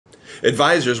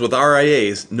Advisors with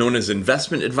RIAs, known as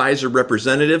Investment Advisor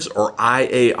Representatives or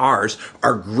IARs,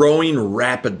 are growing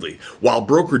rapidly, while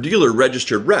broker-dealer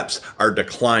registered reps are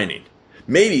declining.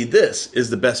 Maybe this is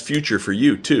the best future for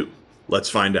you too. Let's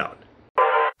find out.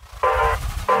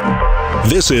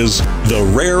 This is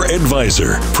The Rare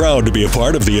Advisor, proud to be a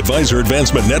part of the Advisor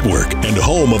Advancement Network and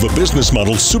home of a business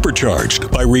model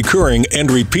supercharged by recurring and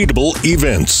repeatable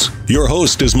events. Your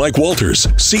host is Mike Walters,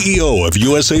 CEO of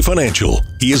USA Financial.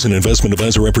 He is an investment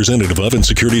advisor representative of and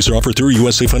securities are offered through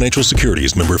USA Financial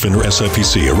Securities, member FINRA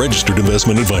SIPC, a registered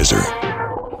investment advisor.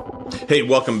 Hey,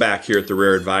 welcome back here at The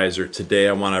Rare Advisor. Today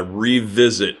I want to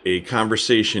revisit a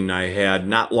conversation I had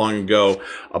not long ago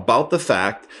about the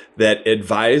fact that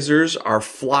advisors are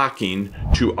flocking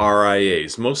to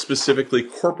RIAs, most specifically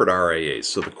corporate RIAs.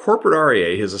 So the corporate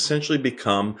RIA has essentially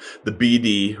become the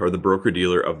BD or the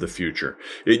broker-dealer of the future.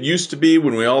 It used to be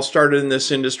when we all started in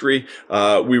this industry,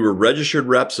 we were registered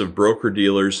reps of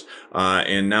broker-dealers,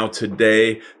 and now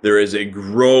today there is a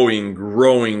growing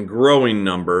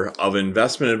number of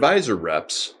investment advisor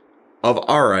reps of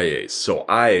RIAs. So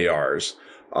IARs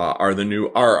are the new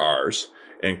RRs.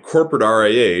 And corporate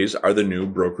RIAs are the new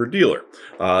broker-dealer.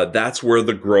 That's where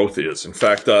the growth is. In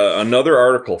fact, another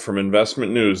article from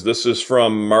Investment News, this is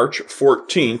from March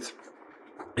 14th,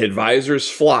 advisors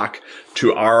flock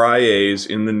to RIAs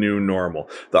in the new normal.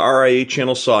 The RIA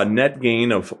channel saw a net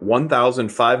gain of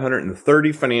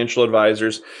 1,530 financial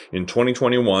advisors in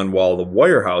 2021, while the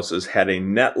wirehouses had a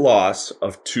net loss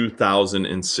of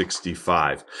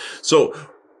 2,065. So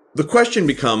the question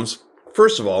becomes,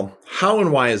 first of all, how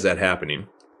and why is that happening?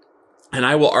 And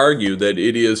I will argue that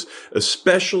it is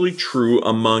especially true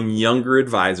among younger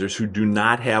advisors who do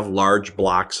not have large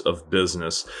blocks of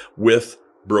business with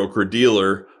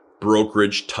broker-dealer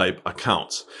brokerage type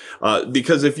accounts.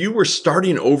 Because if you were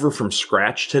starting over from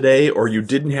scratch today or you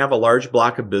didn't have a large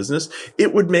block of business,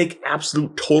 it would make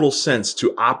absolute total sense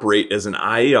to operate as an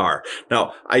IAR.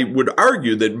 Now, I would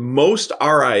argue that most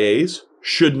RIAs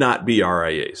should not be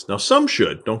RIAs. Now, some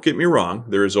should, don't get me wrong.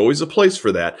 There is always a place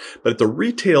for that. But at the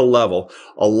retail level,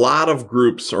 a lot of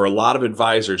groups or a lot of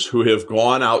advisors who have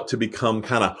gone out to become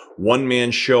kind of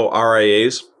one-man show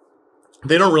RIAs,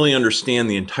 they don't really understand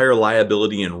the entire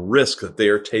liability and risk that they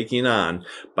are taking on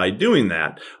by doing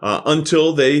that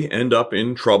until they end up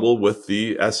in trouble with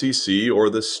the SEC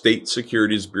or the State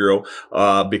Securities Bureau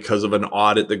because of an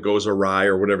audit that goes awry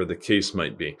or whatever the case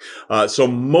might be. So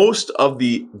most of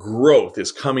the growth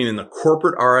is coming in the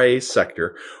corporate RIA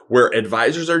sector, where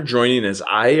advisors are joining as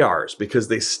IARs because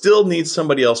they still need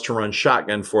somebody else to run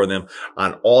shotgun for them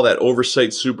on all that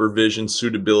oversight, supervision,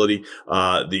 suitability,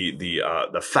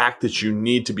 the fact that you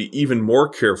need to be even more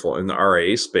careful in the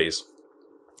RIA space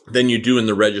than you do in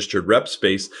the registered rep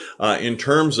space in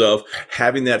terms of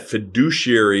having that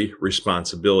fiduciary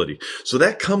responsibility. So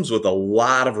that comes with a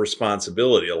lot of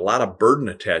responsibility, a lot of burden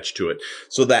attached to it.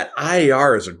 So that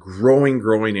IAR is a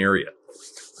growing area.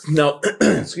 Now,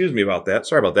 excuse me about that.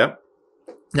 Sorry about that.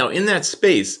 Now, in that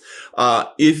space,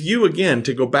 if you, again,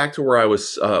 to go back to where I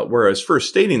was first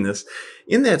stating this,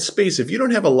 in that space, if you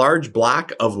don't have a large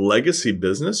block of legacy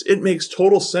business, it makes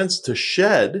total sense to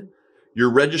shed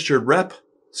your registered rep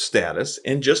status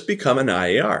and just become an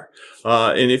IAR.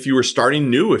 And if you were starting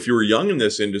new, if you were young in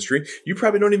this industry, you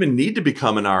probably don't even need to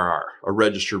become an RR, a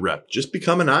registered rep. Just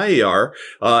become an IAR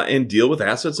and deal with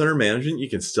assets under management. You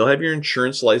can still have your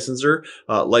insurance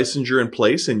licensure in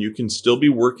place, and you can still be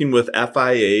working with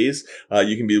FIAs.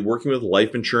 You can be working with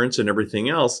life insurance and everything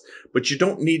else, but you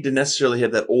don't need to necessarily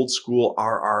have that old school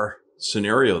RR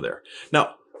scenario there.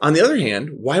 Now, on the other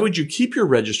hand, why would you keep your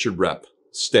registered rep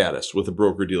status with a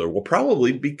broker-dealer? Well,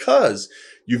 probably because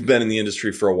you've been in the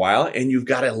industry for a while and you've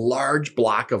got a large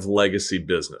block of legacy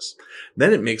business.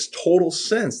 Then it makes total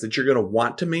sense that you're going to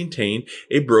want to maintain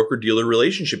a broker-dealer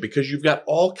relationship because you've got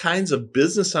all kinds of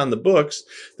business on the books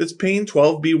that's paying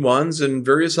 12B1s and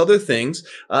various other things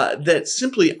that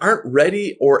simply aren't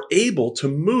ready or able to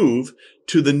move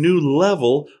to the new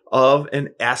level of an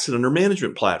asset under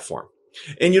management platform.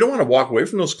 And you don't want to walk away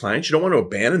from those clients. You don't want to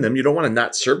abandon them. You don't want to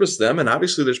not service them. And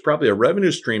obviously there's probably a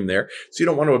revenue stream there. So you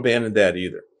don't want to abandon that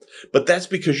either. But that's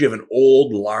because you have an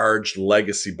old, large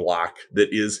legacy block that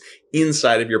is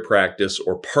inside of your practice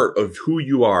or part of who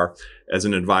you are as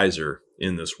an advisor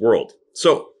in this world.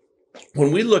 So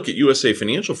When we look at USA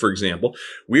Financial, for example,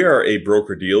 we are a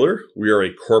broker-dealer. We are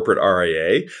a corporate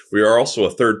RIA. We are also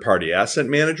a third-party asset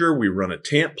manager. We run a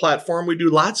TAMP platform. We do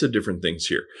lots of different things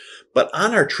here. But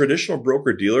on our traditional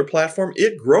broker-dealer platform,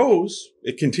 it grows.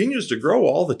 It continues to grow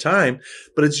all the time.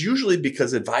 But it's usually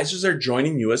because advisors are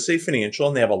joining USA Financial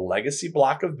and they have a legacy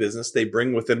block of business they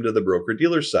bring with them to the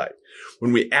broker-dealer side.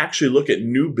 When we actually look at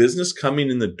new business coming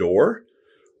in the door,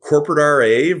 corporate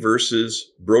RIA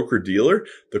versus broker-dealer,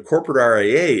 the corporate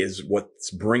RIA is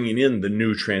what's bringing in the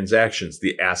new transactions,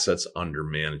 the assets under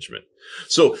management.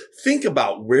 So think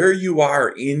about where you are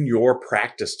in your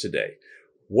practice today.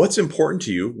 What's important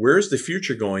to you? Where's the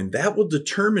future going? That will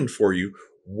determine for you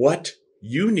what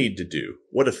you need to do,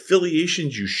 what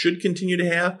affiliations you should continue to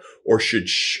have or should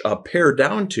pare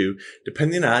down to,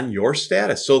 depending on your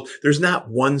status. So there's not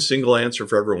one single answer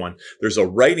for everyone. There's a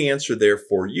right answer there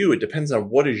for you. It depends on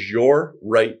what is your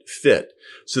right fit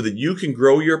so that you can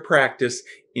grow your practice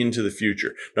into the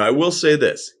future. Now, I will say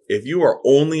this. If you are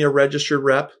only a registered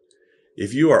rep,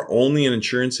 if you are only an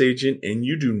insurance agent and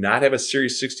you do not have a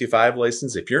Series 65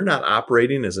 license, if you're not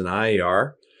operating as an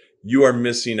IAR, you are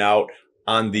missing out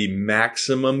on the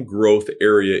maximum growth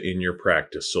area in your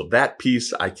practice. So that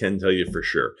piece I can tell you for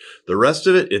sure. The rest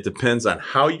of it, it depends on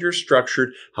how you're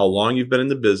structured, how long you've been in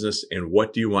the business, and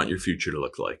what do you want your future to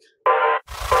look like.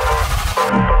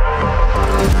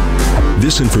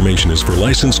 This information is for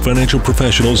licensed financial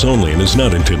professionals only and is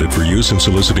not intended for use in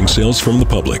soliciting sales from the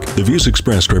public. The views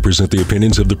expressed represent the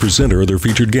opinions of the presenter or their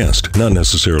featured guest, not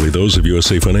necessarily those of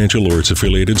USA Financial or its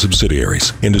affiliated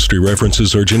subsidiaries. Industry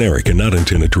references are generic and not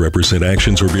intended to represent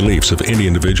actions or beliefs of any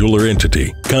individual or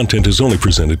entity. Content is only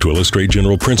presented to illustrate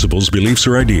general principles, beliefs,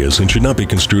 or ideas and should not be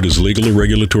construed as legal or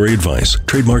regulatory advice.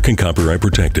 Trademark and copyright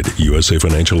protected. USA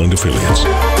Financial and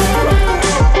Affiliates.